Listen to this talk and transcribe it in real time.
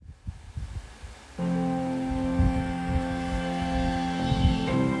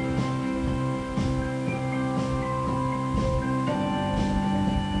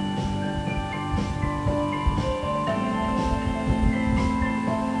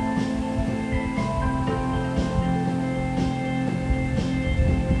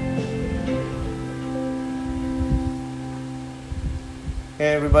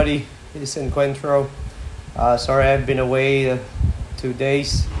Hey everybody, it's Encuentro. Sorry I've been away 2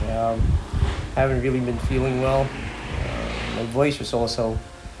 days. Haven't really been feeling well. My voice was also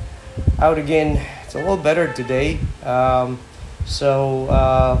out again. It's a little better today. So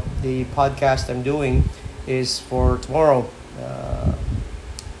the podcast I'm doing is for tomorrow,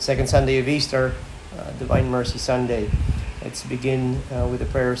 second Sunday of Easter, Divine Mercy Sunday. Let's begin with the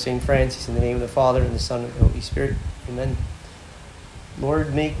prayer of St. Francis in the name of the Father and the Son and the Holy Spirit. Amen.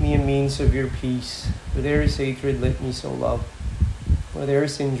 Lord, make me a means of your peace. Where there is hatred, let me so love. Where there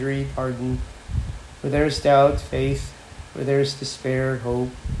is injury, pardon. Where there is doubt, faith. Where there is despair, hope.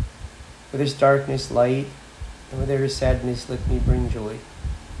 Where there is darkness, light. And where there is sadness, let me bring joy.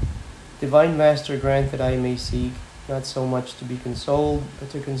 Divine Master, grant that I may seek, not so much to be consoled, but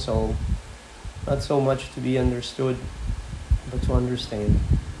to console. Not so much to be understood, but to understand.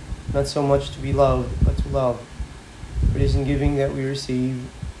 Not so much to be loved, but to love. For it is in giving that we receive,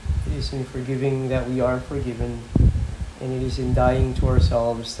 it is in forgiving that we are forgiven, and it is in dying to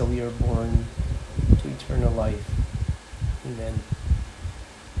ourselves that we are born to eternal life. Amen.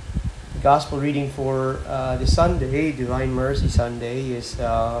 The Gospel reading for the Sunday, Divine Mercy Sunday, is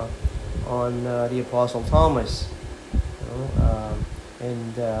on the Apostle Thomas,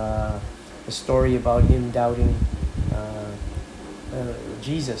 and the story about him doubting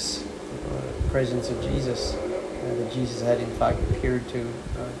Jesus, the presence of Jesus. That Jesus had in fact appeared to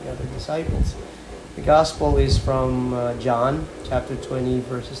the other disciples. The Gospel is from John chapter 20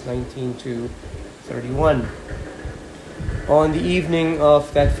 verses 19 to 31. On the evening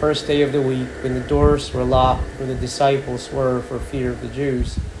of that first day of the week, when the doors were locked where the disciples were for fear of the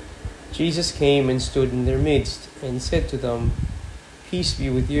Jews, Jesus came and stood in their midst and said to them, "Peace be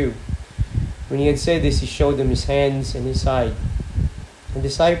with you." When he had said this, he showed them his hands and his side. The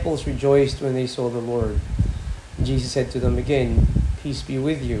disciples rejoiced when they saw the Lord. Jesus said to them again, "Peace be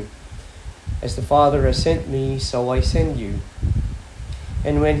with you. As the Father has sent me, so I send you."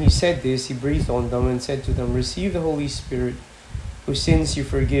 And when he said this, he breathed on them and said to them, "Receive the Holy Spirit. Whose sins you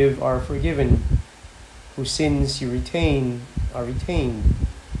forgive are forgiven. Whose sins you retain are retained."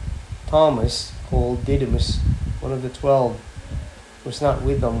 Thomas, called Didymus, one of the 12, was not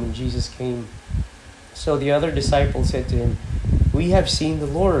with them when Jesus came. So the other disciples said to him, "We have seen the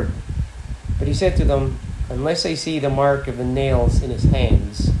Lord." But he said to them, "Unless I see the mark of the nails in his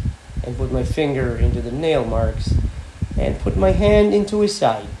hands, and put my finger into the nail marks, and put my hand into his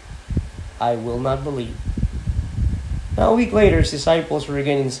side, I will not believe." Now a week later, his disciples were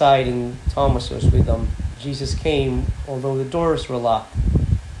again inside, and Thomas was with them. Jesus came, although the doors were locked,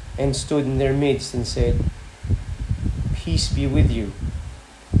 and stood in their midst and said, "Peace be with you."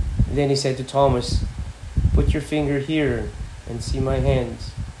 Then he said to Thomas, "Put your finger here and see my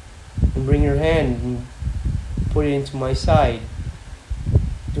hands, and bring your hand and put it into my side.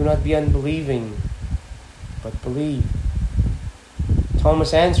 Do not be unbelieving, but believe."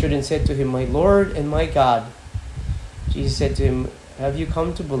 Thomas answered and said to him, "My Lord and my God." Jesus said to him, "Have you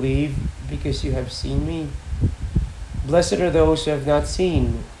come to believe because you have seen me? Blessed are those who have not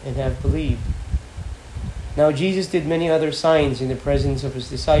seen and have believed." Now Jesus did many other signs in the presence of his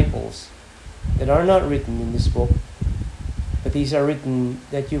disciples that are not written in this book, but these are written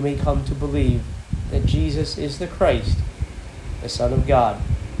that you may come to believe that Jesus is the Christ, the Son of God,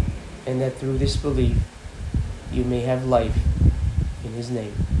 and that through this belief you may have life in his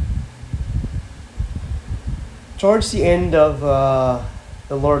name. Towards the end of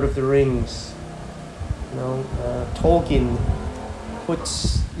The Lord of the Rings, Tolkien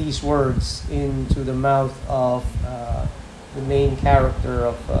puts these words into the mouth of the main character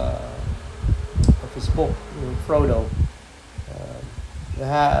of his book, Frodo,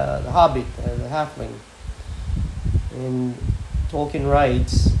 the Hobbit, the Halfling. And Tolkien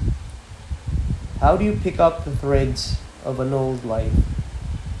writes, "How do you pick up the threads of an old life?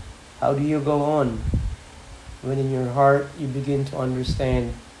 How do you go on when in your heart you begin to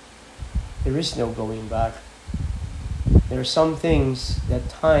understand there is no going back? There are some things that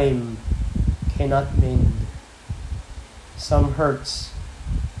time cannot mend, some hurts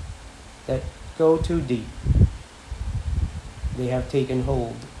that go too deep. They have taken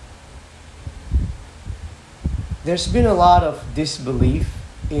hold." There's been a lot of disbelief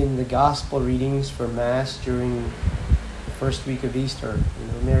in the gospel readings for Mass during the first week of Easter.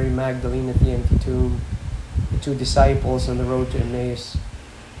 Mary Magdalene at the empty tomb, the two disciples on the road to Emmaus,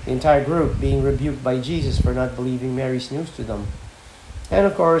 the entire group being rebuked by Jesus for not believing Mary's news to them. And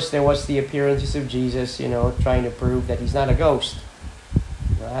of course, there was the appearances of Jesus, trying to prove that he's not a ghost,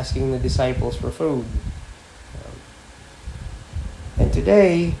 asking the disciples for food. And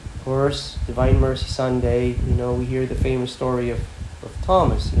today, of course, Divine Mercy Sunday, we hear the famous story of of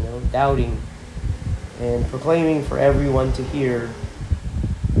Thomas, doubting and proclaiming for everyone to hear,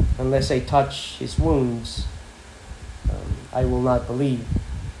 unless I touch his wounds, I will not believe.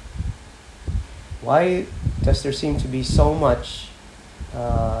 Why does there seem to be so much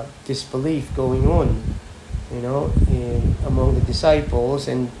disbelief going on, among the disciples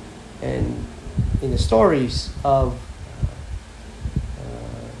and in the stories of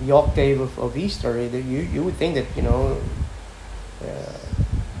the octave of Easter? You would think that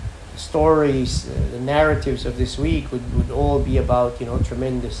stories, the narratives of this week would all be about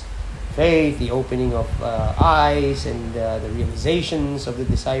tremendous faith, the opening of eyes, and the realizations of the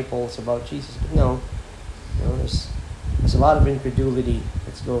disciples about Jesus. But no, there's a lot of incredulity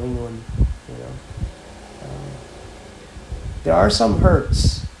that's going on. There are some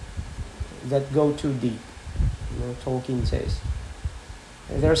hurts that go too deep. Tolkien says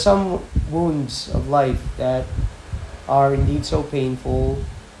there are some wounds of life that are indeed so painful,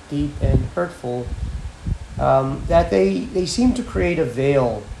 deep, and hurtful that they seem to create a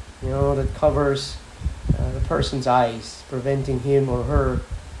veil, that covers the person's eyes, preventing him or her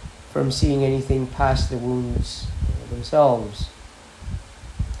from seeing anything past the wounds themselves.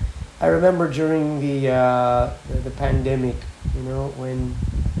 I remember during the pandemic, when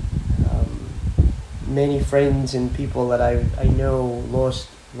many friends and people that I know lost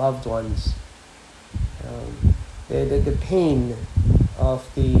loved ones. The pain of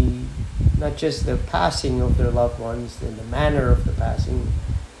not just the passing of their loved ones, and the manner of the passing,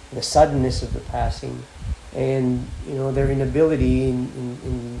 the suddenness of the passing, and their inability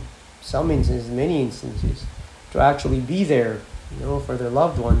in some instances, many instances, to actually be there, for their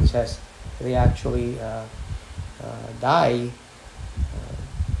loved ones as they actually die.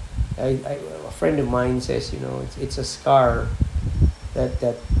 A friend of mine says, it's a scar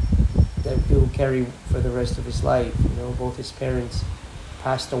that he'll carry for the rest of his life. Both his parents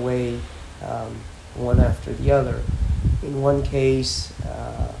passed away, one after the other. In one case,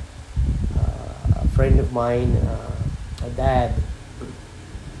 a friend of mine, a dad,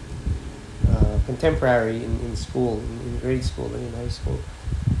 contemporary in school, in grade school and in high school,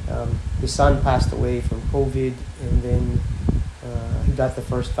 his son passed away from COVID, and then he got the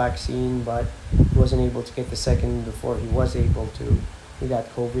first vaccine, but he wasn't able to get the second before he was able to. He got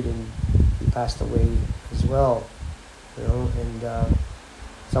COVID and he passed away as well. And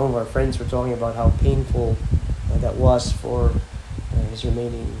some of our friends were talking about how painful that was for his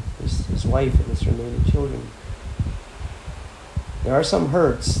wife and his remaining children. There are some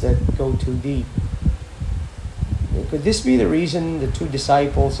hurts that go too deep. Could this be the reason the two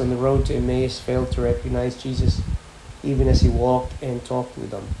disciples on the road to Emmaus failed to recognize Jesus even as he walked and talked with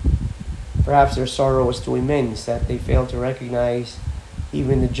them? Perhaps their sorrow was too immense that they failed to recognize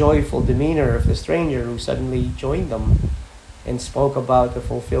even the joyful demeanor of the stranger who suddenly joined them and spoke about the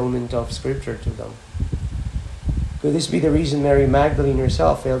fulfillment of Scripture to them. Could this be the reason Mary Magdalene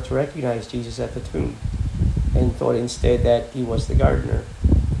herself failed to recognize Jesus at the tomb and thought instead that he was the gardener?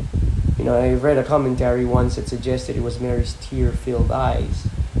 I read a commentary once that suggested it was Mary's tear-filled eyes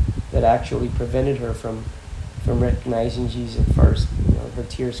that actually prevented her from recognizing Jesus at first. Her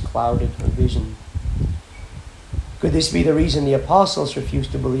tears clouded her vision. Could this be the reason the apostles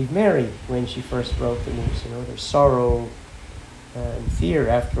refused to believe Mary when she first broke the news? Their sorrow and fear,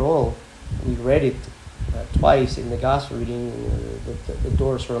 after all. We read it twice in the gospel reading. The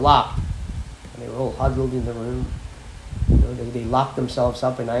doors were locked, and they were all huddled in the room. They locked themselves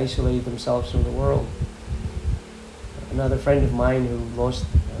up and isolated themselves from the world. Another friend of mine who lost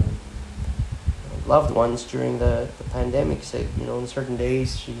loved ones during the pandemic said, on certain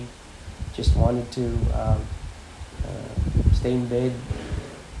days she just wanted to stay in bed,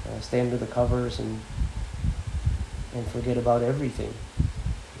 stay under the covers, and forget about everything.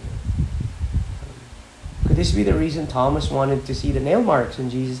 Could this be the reason Thomas wanted to see the nail marks in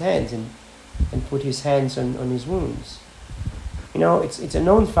Jesus' hands and put his hands on his wounds? It's a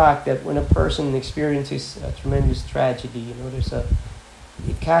known fact that when a person experiences a tremendous tragedy,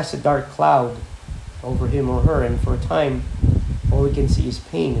 it casts a dark cloud over him or her, and for a time, all he can see is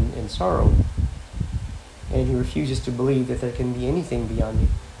pain and sorrow. And he refuses to believe that there can be anything beyond it.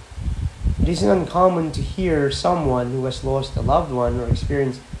 It isn't uncommon to hear someone who has lost a loved one or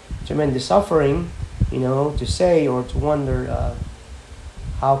experienced tremendous suffering, to say or to wonder,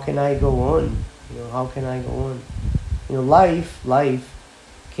 how can I go on? How can I go on? Life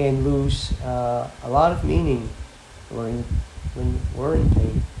can lose a lot of meaning when we're in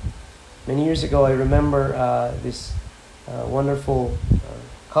pain. Many years ago, I remember this wonderful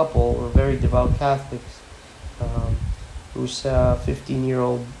couple, were very devout Catholics, whose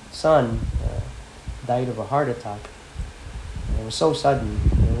 15-year-old son died of a heart attack. It was so sudden.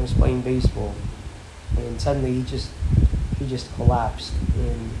 He was playing baseball, and suddenly he just collapsed.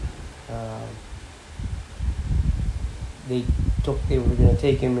 And they were going to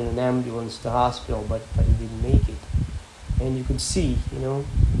take him in an ambulance to the hospital, but he didn't make it. And you could see,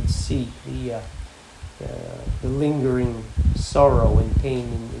 the lingering sorrow and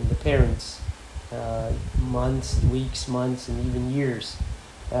pain in the parents, weeks, months, and even years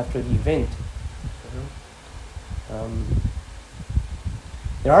after the event.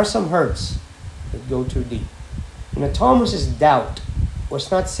 There are some hurts that go too deep. Thomas's doubt was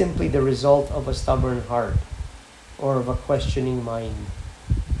not simply the result of a stubborn heart or of a questioning mind.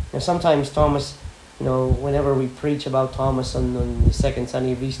 Sometimes Thomas, whenever we preach about Thomas on the second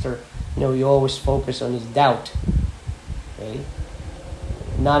Sunday of Easter, we always focus on his doubt. Okay?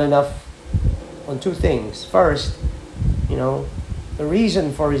 Not enough on two things. First, the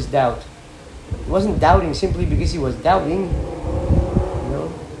reason for his doubt. He wasn't doubting simply because he was doubting.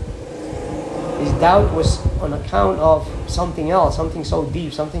 His doubt was on account of something else, something so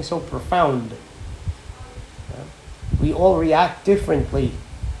deep, something so profound. We all react differently,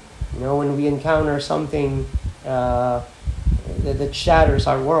 when we encounter something that shatters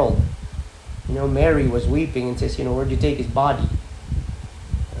our world. Mary was weeping and says, where'd you take his body?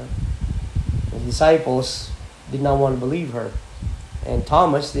 The disciples did not want to believe her. And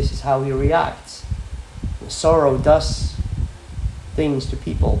Thomas, this is how he reacts. Sorrow does things to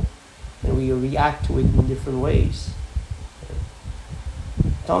people, and we react to it in different ways.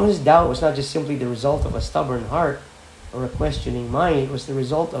 Thomas' doubt was not just simply the result of a stubborn heart or a questioning mind. It was the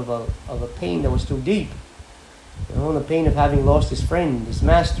result of a pain that was too deep. The pain of having lost his friend, his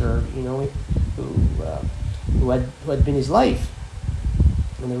master, who had been his life,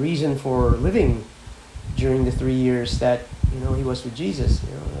 and the reason for living during the 3 years that he was with Jesus.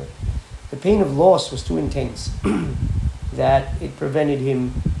 The pain of loss was too intense that it prevented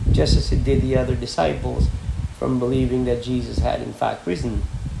him, just as it did the other disciples, from believing that Jesus had in fact risen,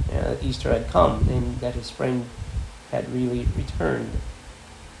 that Easter had come, and that his friend had really returned.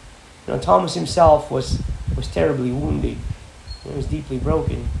 Thomas himself was terribly wounded. He was deeply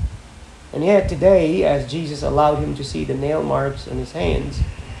broken. And yet today, as Jesus allowed him to see the nail marks on his hands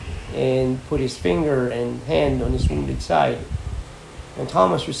and put his finger and hand on his wounded side, and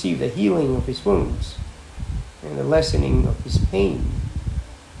Thomas received the healing of his wounds and the lessening of his pain.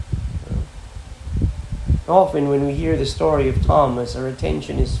 Often when we hear the story of Thomas, our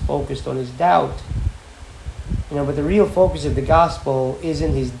attention is focused on his doubt. But the real focus of the gospel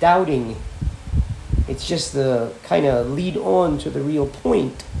isn't his doubting. It's just the kind of lead on to the real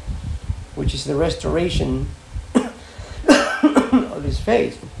point, which is the restoration of his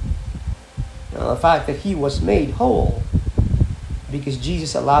faith. The fact that he was made whole because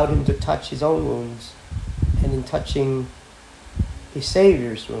Jesus allowed him to touch his own wounds, and in touching his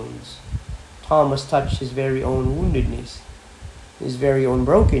Savior's wounds, Thomas touched his very own woundedness, his very own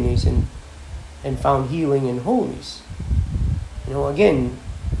brokenness, and found healing and wholeness. Again,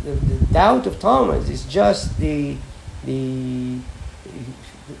 the doubt of Thomas is just the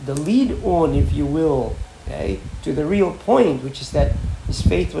lead on, if you will, to the real point, which is that his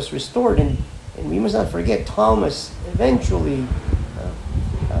faith was restored. And we must not forget, Thomas eventually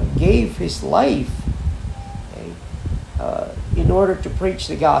gave his life in order to preach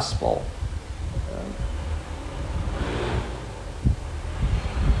the gospel.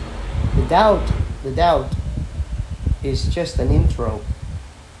 The doubt is just an intro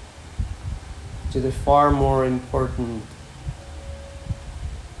to the far more important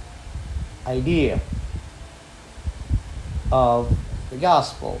idea of the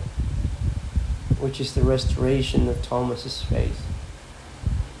gospel, which is the restoration of Thomas's faith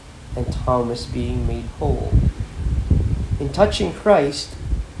and Thomas being made whole. In touching Christ,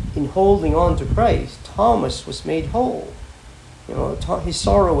 in holding on to Christ, Thomas was made whole. His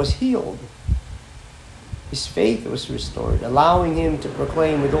sorrow was healed. His faith was restored, allowing him to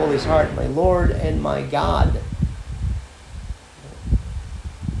proclaim with all his heart, "My Lord and my God."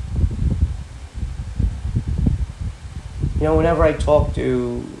 Whenever I talk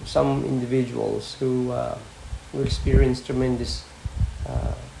to some individuals who experience tremendous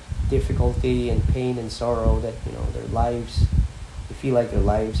difficulty and pain and sorrow, that their lives, they feel like their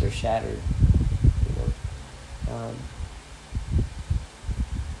lives are shattered.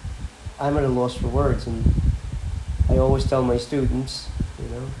 I'm at a loss for words, and I always tell my students,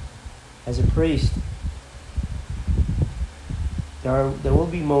 as a priest, there will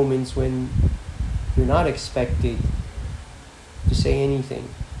be moments when you're not expected to say anything,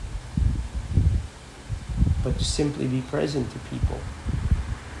 but to simply be present to people.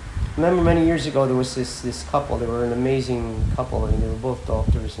 remember many years ago there was this couple. They were an amazing couple. I mean, they were both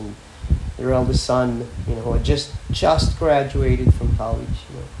doctors, and their eldest son, who had just graduated from college.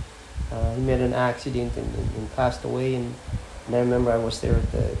 He met an accident and passed away. And I remember I was there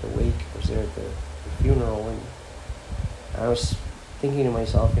at the wake. I was there at the funeral, and I was thinking to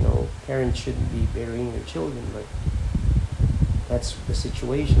myself, parents shouldn't be burying their children, but that's the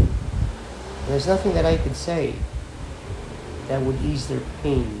situation. And there's nothing that I could say that would ease their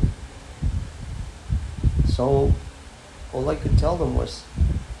pain. So all I could tell them was,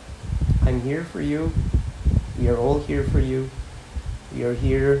 I'm here for you. We are all here for you. We are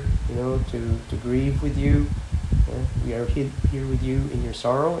here, to grieve with you. We are here with you in your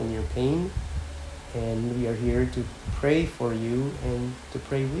sorrow and your pain. And we are here to pray for you and to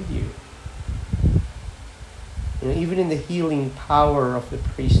pray with you. Even in the healing power of the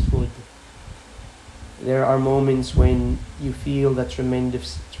priesthood, there are moments when you feel that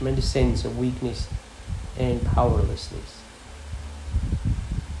tremendous sense of weakness and powerlessness.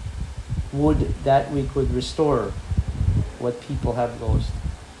 Would that we could restore what people have lost.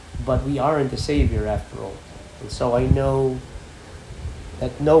 But we aren't a savior after all. And so I know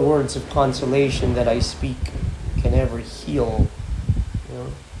that no words of consolation that I speak can ever heal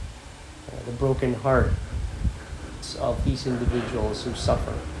the broken heart of these individuals who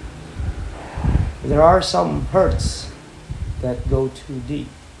suffer. There are some hurts that go too deep.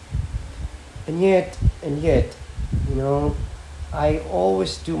 And yet, I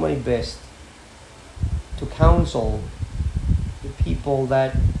always do my best to counsel the people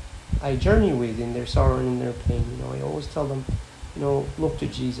that I journey with in their sorrow and in their pain. I always tell them, look to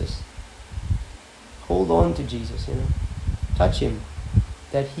Jesus. Hold on to Jesus, Touch him,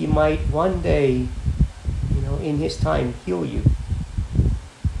 that he might one day, in his time, heal you.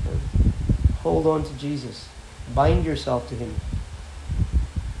 Hold on to Jesus. Bind yourself to him.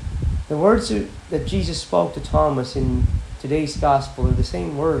 The words that Jesus spoke to Thomas in today's gospel are the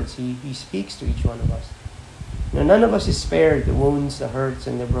same words he speaks to each one of us. None of us is spared the wounds, the hurts,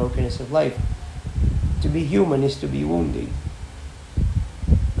 and the brokenness of life. To be human is to be wounded.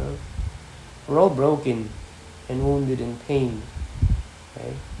 We're all broken and wounded in pain.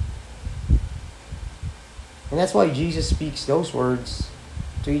 Okay? And that's why Jesus speaks those words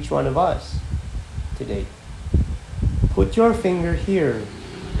to each one of us today. Put your finger here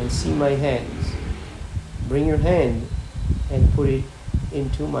and see my hands. Bring your hand and put it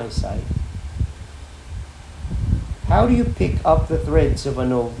into my side. How do you pick up the threads of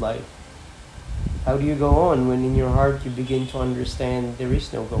an old life? How do you go on when in your heart you begin to understand there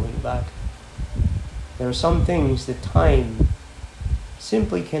is no going back? There are some things that time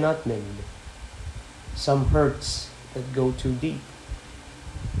simply cannot mend. Some hurts that go too deep,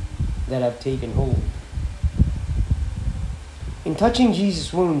 that have taken hold. In touching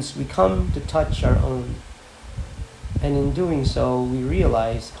Jesus' wounds, we come to touch our own. And in doing so, we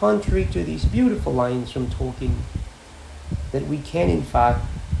realize, contrary to these beautiful lines from Tolkien, that we can in fact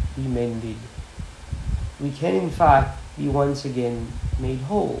be mended. We can in fact be once again made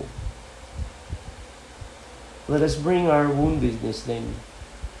whole. Let us bring our woundedness then,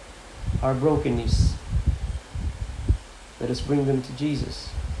 our brokenness. Let us bring them to Jesus.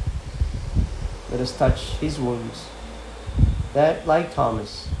 Let us touch his wounds, that, like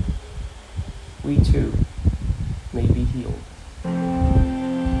Thomas, we too may be healed.